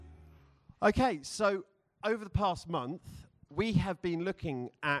Okay, so over the past month, we have been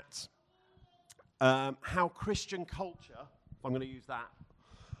looking at how Christian culture, if I'm going to use that,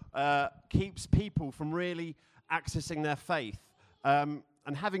 keeps people from really accessing their faith and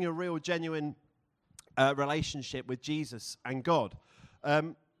having a real, genuine relationship with Jesus and God,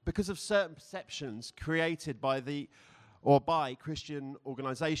 because of certain perceptions created by Christian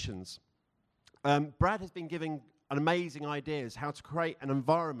organizations. Brad has been giving an amazing ideas how to create an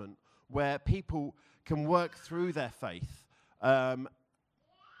environment where people can work through their faith, and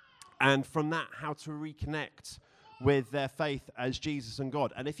from that, how to reconnect with their faith as Jesus and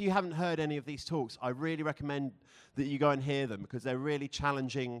God. And if you haven't heard any of these talks, I really recommend that you go and hear them, because they're really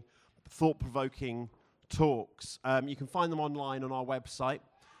challenging, thought-provoking talks. You can find them online on our website.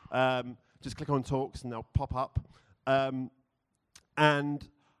 Just click on talks and they'll pop up. And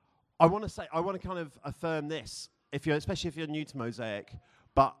I want to kind of affirm this, especially if you're new to Mosaic,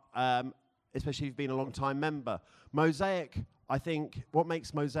 but especially if you've been a long-time member. Mosaic, I think, what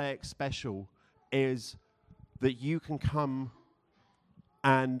makes Mosaic special is that you can come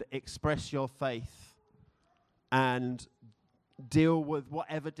and express your faith and deal with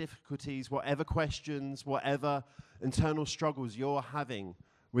whatever difficulties, whatever questions, whatever internal struggles you're having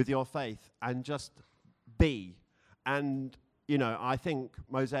with your faith, and just be. And, I think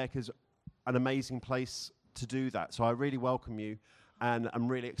Mosaic is an amazing place to do that. So I really welcome you, and I'm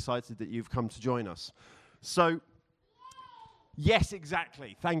really excited that you've come to join us. So, yes,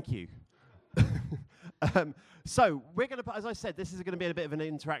 exactly. Thank you. So we're going to, as I said, this is going to be a bit of an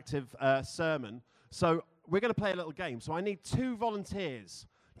interactive sermon. So we're going to play a little game. So I need two volunteers.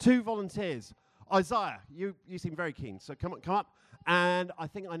 Isaiah, you seem very keen. So come up. And I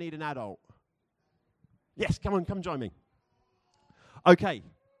think I need an adult. Yes, come join me. Okay.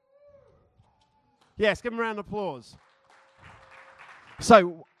 Yes, give them a round of applause.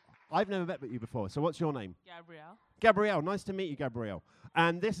 So I've never met with you before. So what's your name? Gabrielle, nice to meet you, Gabrielle.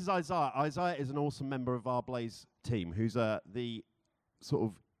 And this is Isaiah. Isaiah is an awesome member of our Blaze team, who's the sort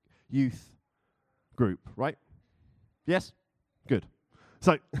of youth group, right? Yes? Good.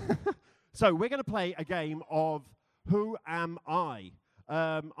 So, so we're going to play a game of Who Am I?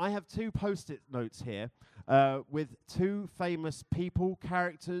 I have two Post-it notes here with two famous people,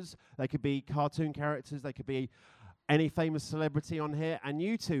 characters. They could be cartoon characters. They could be any famous celebrity on here. And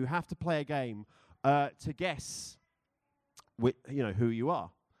you two have to play a game to guess who you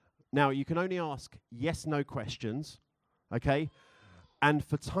are. Now, you can only ask yes/no questions, okay? And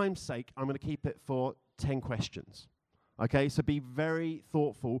for time's sake, I'm going to keep it for 10 questions, okay? So be very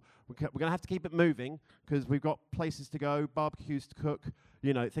thoughtful. We're going to have to keep it moving, because we've got places to go, barbecues to cook,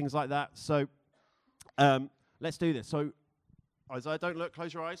 things like that. So let's do this. So, Isaiah, don't look.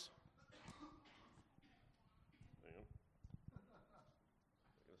 Close your eyes. Hang on. I'm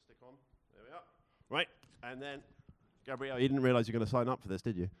going to stick on. There we are. Right, and then Gabrielle, you didn't realize you're going to sign up for this,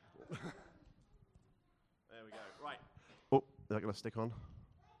 did you? There we go. Right. Oh, is that going to stick on?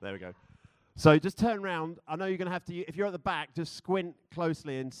 There we go. So just turn around. I know you're going to have to, if you're at the back, just squint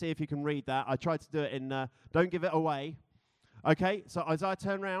closely and see if you can read that. I tried to do it in, don't give it away. Okay, so Isaiah,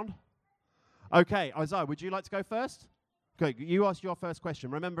 turn around. Okay, Isaiah, would you like to go first? Okay, you ask your first question.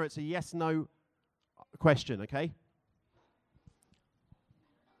 Remember, it's a yes/no question, okay?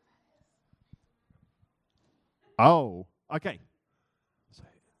 Oh, okay.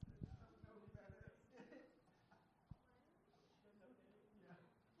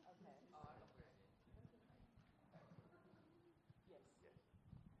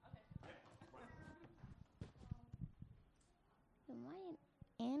 Am I an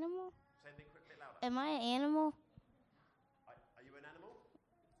animal? Say a bit quickly louder. Am I an animal? Are you an animal?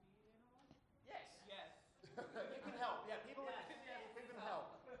 Yes. You can help. Yeah, people can help.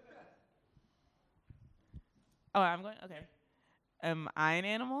 Oh, I'm going? Okay. Am I an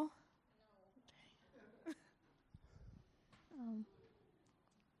animal?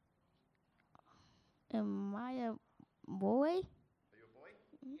 Am I a boy? Are you a boy?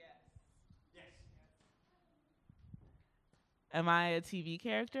 Yes. Am I a TV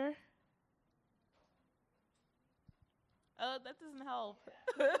character? Oh, that doesn't help.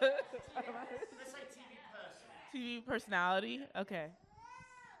 Let's say TV person. TV personality? Okay.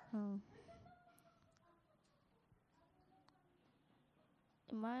 Am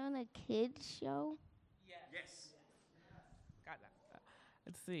I on a kids show? Yes. Got that.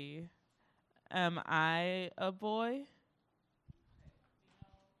 Let's see. Am I a boy?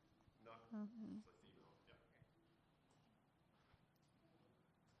 No.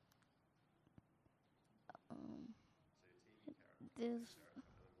 This.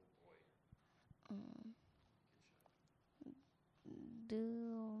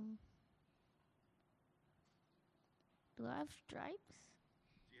 Do Do I have stripes?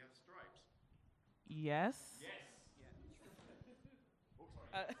 Do you have stripes? Yes. Yes.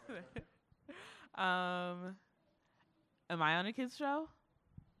 Am I on a kids show?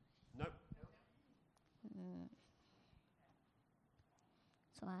 Nope.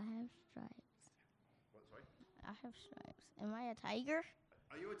 So I have stripes. What, sorry? I have stripes. Am I a tiger?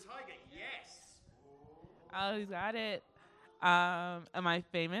 Are you a tiger? Yes. Oh, he's got it. Am I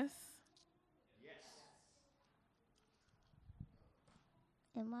famous? Yes.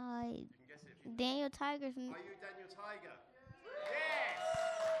 Am I You can guess it if you Daniel Tiger's? Are you Daniel Tiger? Yes.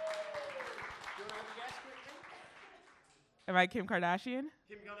 Do you want to have a guess quickly? Am I Kim Kardashian?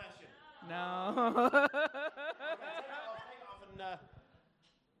 Kim Kardashian. No. I'll take it off and. Dang.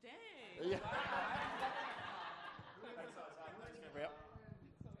 Yeah.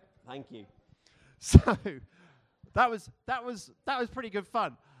 Thank you. So that was pretty good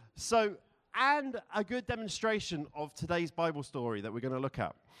fun. So, and a good demonstration of today's Bible story that we're going to look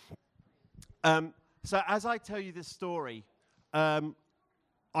at. So as I tell you this story, I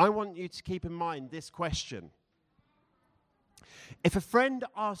want you to keep in mind this question. If a friend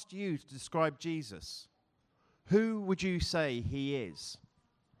asked you to describe Jesus, who would you say he is?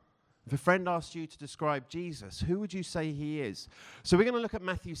 If a friend asked you to describe Jesus, who would you say he is? So we're going to look at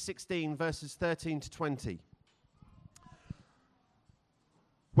Matthew 16, verses 13 to 20.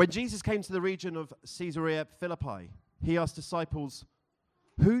 When Jesus came to the region of Caesarea Philippi, he asked disciples,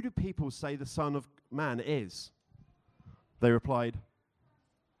 "Who do people say the Son of Man is?" They replied,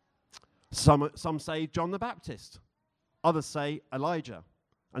 Some say John the Baptist, others say Elijah,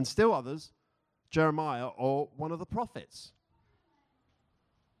 and still others, Jeremiah or one of the prophets.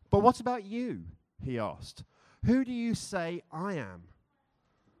 "But what about you?" he asked. "Who do you say I am?"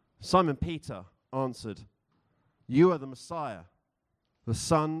 Simon Peter answered, "You are the Messiah, the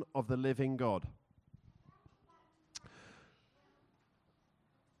Son of the living God."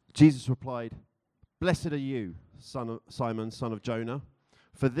 Jesus replied, "Blessed are you, Simon, son of Jonah,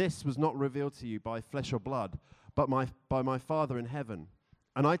 for this was not revealed to you by flesh or blood, but by my Father in heaven.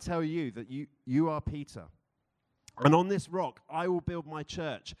 And I tell you that you are Peter. And on this rock I will build my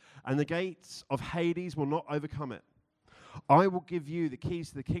church, and the gates of Hades will not overcome it. I will give you the keys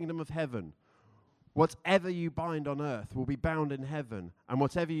to the kingdom of heaven. Whatever you bind on earth will be bound in heaven, and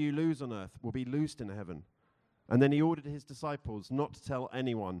whatever you loose on earth will be loosed in heaven." And then he ordered his disciples not to tell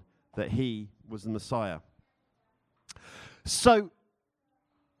anyone that he was the Messiah. So,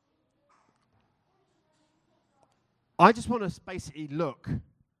 I just want to basically look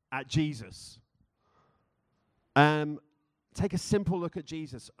at Jesus. Take a simple look at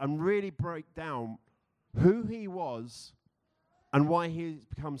Jesus and really break down who he was and why he's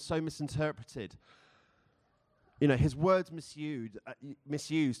become so misinterpreted. You know, his words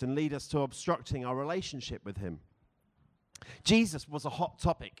misused and lead us to obstructing our relationship with him. Jesus was a hot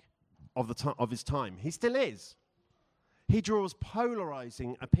topic of his time. He still is. He draws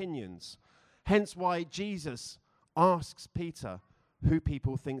polarizing opinions. Hence why Jesus asks Peter who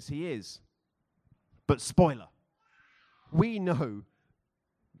people thinks he is. But spoiler, we know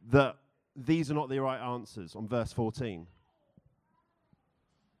that these are not the right answers on verse 14.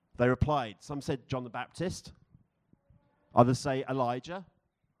 They replied, some said John the Baptist, others say Elijah,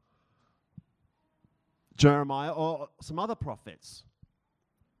 Jeremiah, or some other prophets.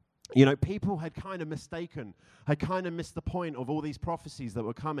 You know, people had kind of missed the point of all these prophecies that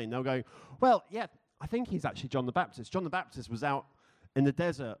were coming. They were going, well, yeah, I think he's actually John the Baptist. John the Baptist was out in the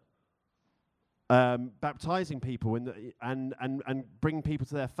desert baptizing people and bringing people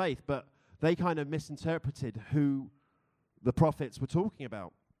to their faith, but they kind of misinterpreted who the prophets were talking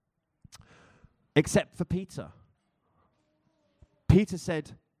about. Except for Peter. Peter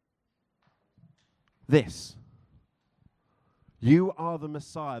said this: "You are the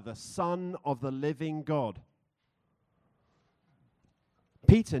Messiah, the Son of the living God."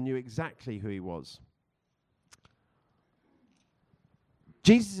 Peter knew exactly who he was.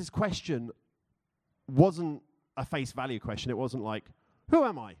 Jesus' question wasn't a face value question. It wasn't like, who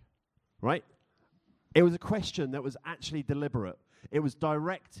am I? Right? It was a question that was actually deliberate. It was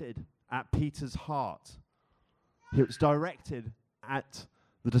directed at Peter's heart. It was directed at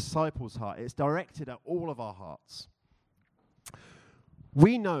the disciples' heart. It's directed at all of our hearts.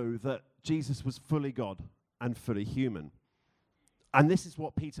 We know that Jesus was fully God and fully human. And this is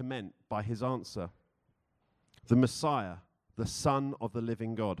what Peter meant by his answer: the Messiah, the Son of the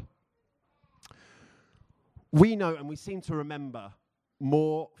living God. We know, and we seem to remember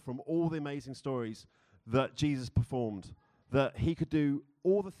more from all the amazing stories that Jesus performed, that he could do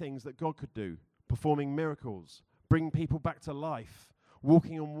all the things that God could do, performing miracles, bringing people back to life,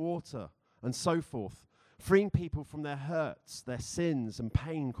 walking on water, and so forth. freeing people from their hurts, their sins, and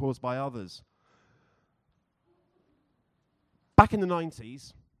pain caused by others. Back in the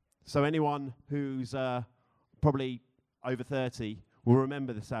 90s, so anyone who's probably over 30 will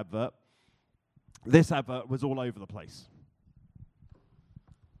remember this advert. This advert was all over the place.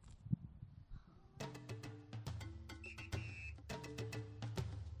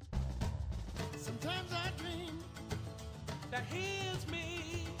 Sometimes I dream that here's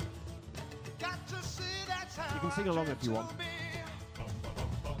me. Got to see that's how You can sing along if you want.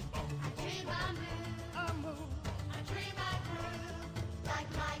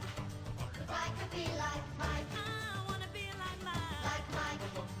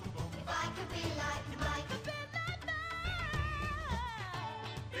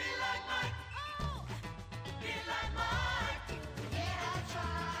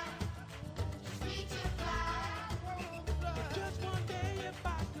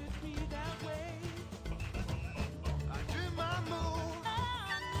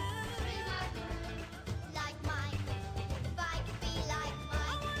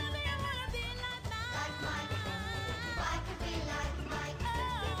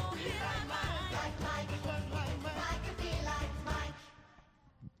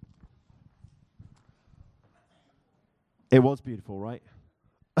 It was beautiful, right?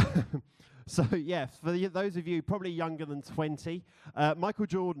 So, yeah, for those of you probably younger than 20, Michael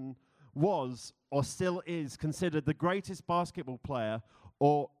Jordan was, or still is, considered the greatest basketball player,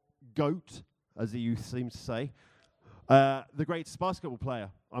 or GOAT, as the youth seems to say, the greatest basketball player.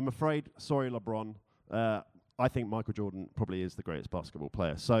 I'm afraid, sorry, LeBron, I think Michael Jordan probably is the greatest basketball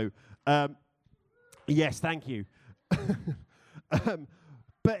player. So, yes, thank you.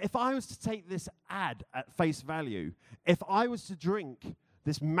 But if I was to take this ad at face value, if I was to drink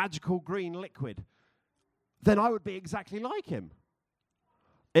this magical green liquid, then I would be exactly like him.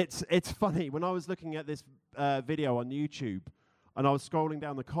 It's funny, when I was looking at this video on YouTube and I was scrolling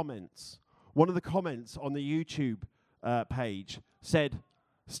down the comments, one of the comments on the YouTube page said,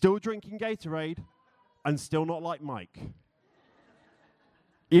 "Still drinking Gatorade and still not like Mike."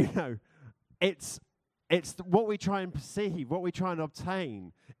 You know, it's what we try and perceive, what we try and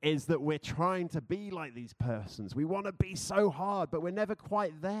obtain is that we're trying to be like these persons. We want to be so hard, but we're never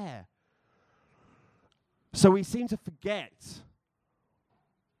quite there. So we seem to forget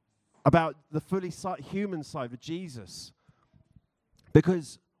about the fully human side of Jesus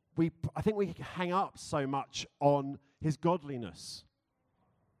because I think we hang up so much on his godliness,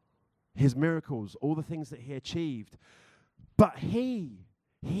 his miracles, all the things that he achieved. But he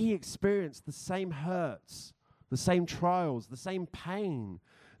experienced the same hurts, the same trials, the same pain,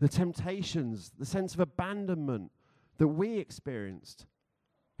 the temptations, the sense of abandonment that we experienced.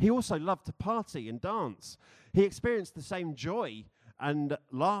 He also loved to party and dance. He experienced the same joy and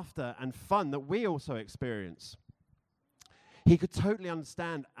laughter and fun that we also experience. He could totally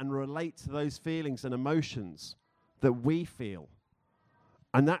understand and relate to those feelings and emotions that we feel.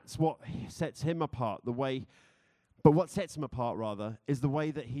 And that's what sets him apart, but what sets him apart, rather, is the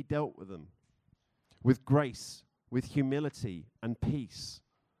way that he dealt with them. With grace, with humility and peace.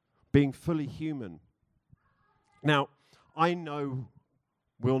 Being fully human. Now, I know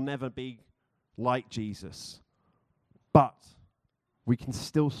we'll never be like Jesus, but we can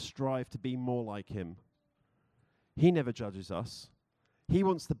still strive to be more like him. He never judges us. He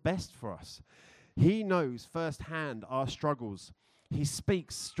wants the best for us. He knows firsthand our struggles. He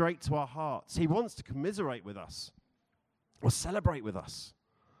speaks straight to our hearts. He wants to commiserate with us or celebrate with us.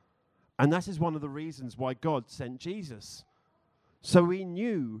 And that is one of the reasons why God sent Jesus. So we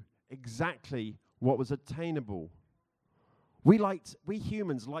knew exactly what was attainable. We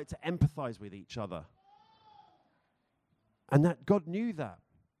humans like to empathize with each other. And that God knew that.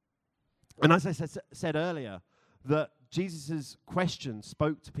 And as I said earlier, that Jesus' question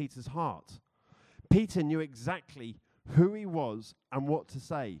spoke to Peter's heart. Peter knew exactly who he was and what to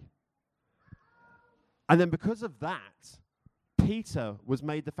say. And then because of that, Peter was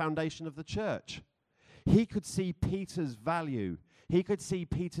made the foundation of the church. He could see Peter's value. He could see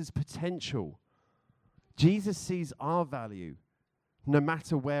Peter's potential. Jesus sees our value no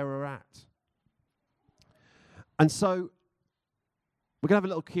matter where we're at. And so we're going to have a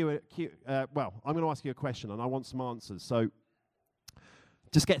little I'm going to ask you a question and I want some answers. So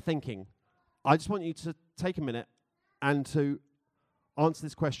just get thinking. I just want you to take a minute and to answer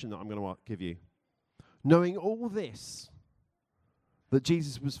this question that I'm going to give you. Knowing all this, that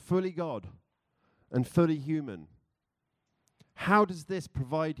Jesus was fully God and fully human, how does this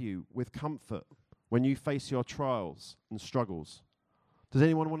provide you with comfort when you face your trials and struggles? Does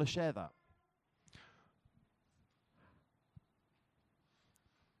anyone want to share that?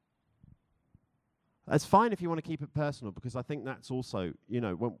 It's fine if you want to keep it personal, because I think that's also,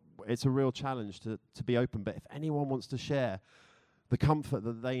 it's a real challenge to be open. But if anyone wants to share the comfort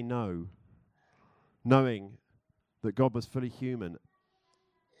that they know, knowing that God was fully human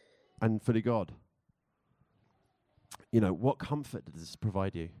and fully God, what comfort does this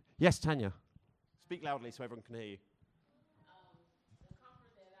provide you? Yes, Tanya. Speak loudly so everyone can hear you.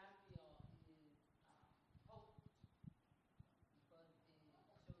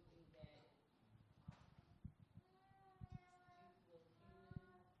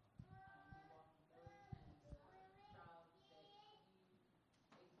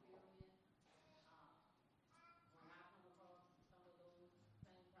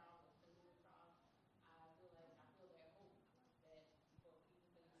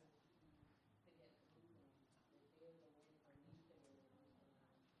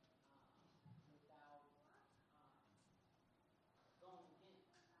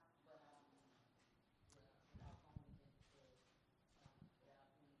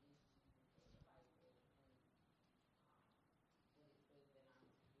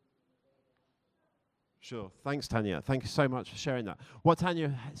 Sure. Thanks, Tanya. Thank you so much for sharing that. What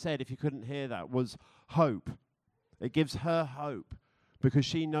Tanya said, if you couldn't hear that, was hope. It gives her hope because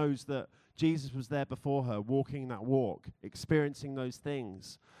she knows that Jesus was there before her, walking that walk, experiencing those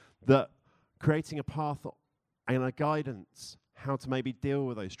things, that creating a path and a guidance how to maybe deal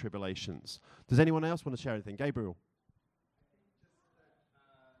with those tribulations. Does anyone else want to share anything? Gabriel?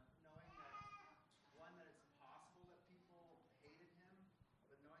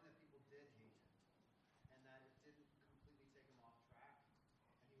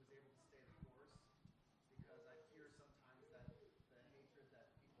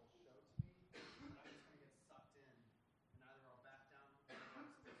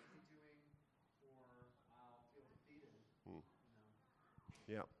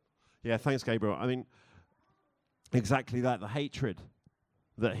 Yeah, thanks, Gabriel. I mean, exactly that, the hatred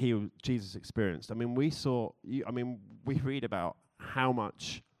that Jesus experienced. I mean, we read about how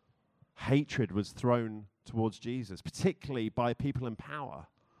much hatred was thrown towards Jesus, particularly by people in power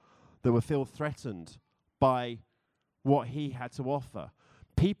that would feel threatened by what he had to offer.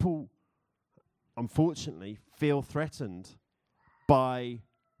 People, unfortunately, feel threatened by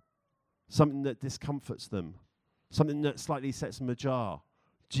something that discomforts them, something that slightly sets them ajar.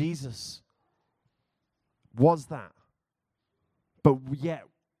 Jesus was that. But yet,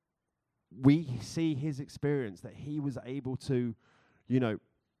 we see his experience that he was able to,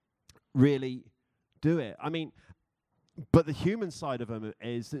 really do it. I mean, but the human side of him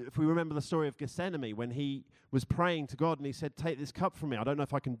is, that if we remember the story of Gethsemane, when he was praying to God and he said, "Take this cup from me. I don't know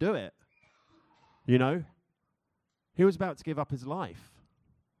if I can do it." He was about to give up his life.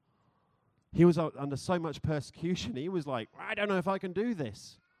 He was under so much persecution. He was like, "I don't know if I can do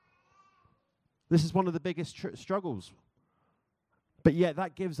this." This is one of the biggest struggles. But yet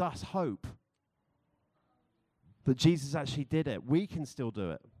that gives us hope that Jesus actually did it. We can still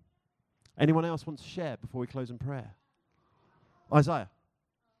do it. Anyone else want to share before we close in prayer? Isaiah.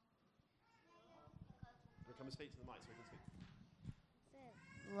 Come and speak to the mic so we can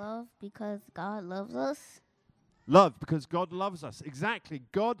speak. Love because God loves us. Love because God loves us. Exactly.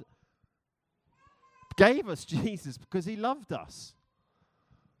 God gave us Jesus because he loved us.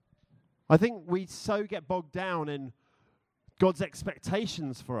 I think we so get bogged down in God's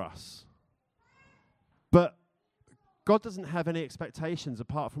expectations for us. But God doesn't have any expectations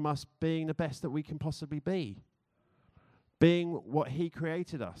apart from us being the best that we can possibly be. Being what he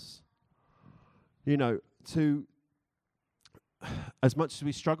created us. As much as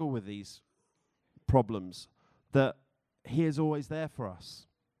we struggle with these problems, that he is always there for us.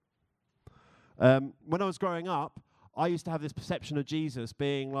 When I was growing up, I used to have this perception of Jesus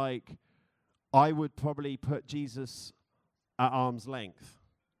being like, I would probably put Jesus at arm's length.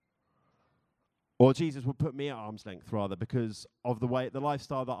 Or Jesus would put me at arm's length, rather, because of the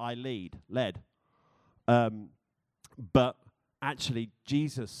lifestyle that I led. But actually,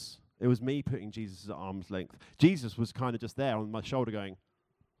 it was me putting Jesus at arm's length. Jesus was kind of just there on my shoulder going,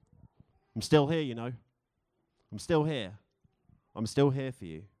 "I'm still here, I'm still here. I'm still here for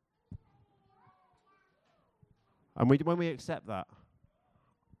you." And when we accept that,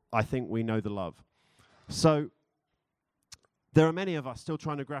 I think we know the love. So there are many of us still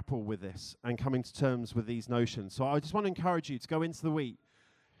trying to grapple with this and coming to terms with these notions. So I just want to encourage you to go into the week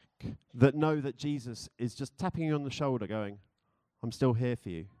that know that Jesus is just tapping you on the shoulder going, "I'm still here for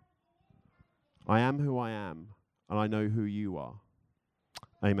you. I am who I am, and I know who you are."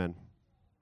 Amen.